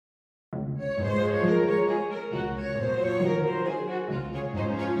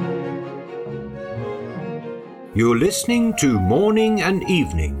You're listening to Morning and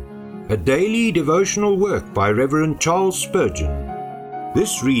Evening, a daily devotional work by Reverend Charles Spurgeon.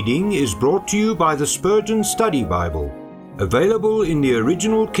 This reading is brought to you by the Spurgeon Study Bible, available in the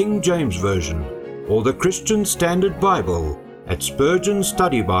original King James Version or the Christian Standard Bible at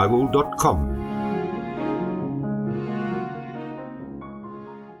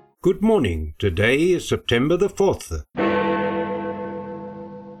spurgeonstudybible.com. Good morning. Today is September the 4th.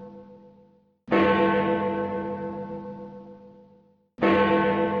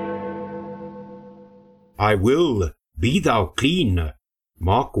 I will, be thou clean.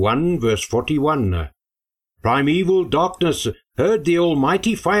 Mark 1 verse 41. Primeval darkness heard the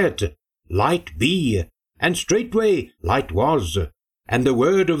Almighty fiat, light be, and straightway light was. And the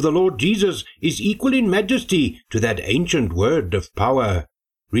word of the Lord Jesus is equal in majesty to that ancient word of power.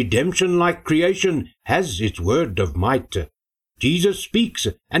 Redemption, like creation, has its word of might. Jesus speaks,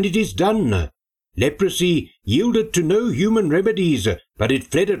 and it is done. Leprosy yielded to no human remedies, but it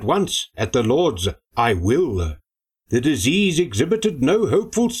fled at once at the Lord's I will. The disease exhibited no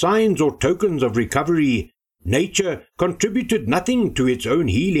hopeful signs or tokens of recovery. Nature contributed nothing to its own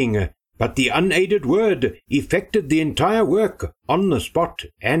healing, but the unaided word effected the entire work on the spot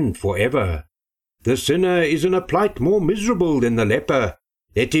and forever. The sinner is in a plight more miserable than the leper.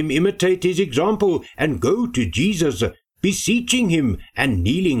 Let him imitate his example and go to Jesus, beseeching him and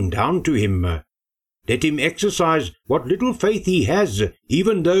kneeling down to him. Let him exercise what little faith he has,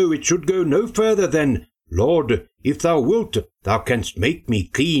 even though it should go no further than, Lord, if thou wilt, thou canst make me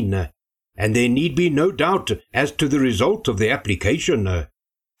clean. And there need be no doubt as to the result of the application.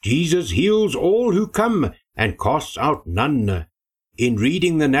 Jesus heals all who come and casts out none. In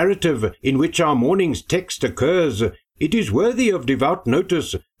reading the narrative in which our morning's text occurs, it is worthy of devout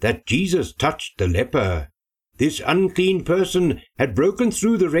notice that Jesus touched the leper. This unclean person had broken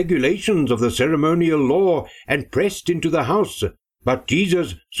through the regulations of the ceremonial law and pressed into the house, but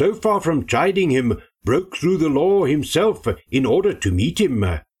Jesus, so far from chiding him, broke through the law himself in order to meet him.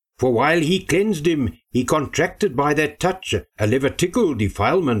 For while he cleansed him, he contracted by that touch a Levitical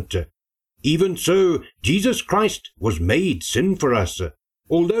defilement. Even so, Jesus Christ was made sin for us,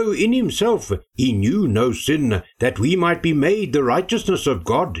 although in himself he knew no sin, that we might be made the righteousness of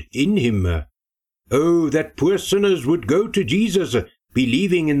God in him. Oh, that poor sinners would go to Jesus,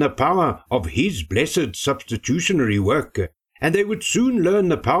 believing in the power of his blessed substitutionary work, and they would soon learn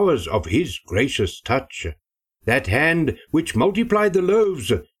the powers of his gracious touch. That hand which multiplied the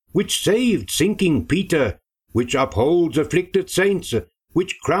loaves, which saved sinking Peter, which upholds afflicted saints,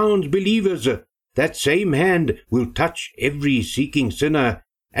 which crowns believers, that same hand will touch every seeking sinner,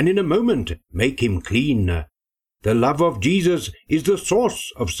 and in a moment make him clean. The love of Jesus is the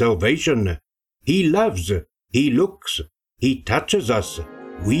source of salvation. He loves, he looks, he touches us,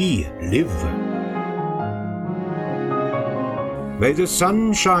 we live. May the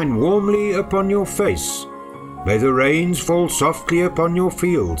sun shine warmly upon your face, may the rains fall softly upon your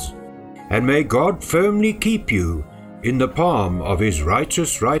fields, and may God firmly keep you in the palm of his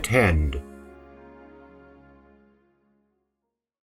righteous right hand.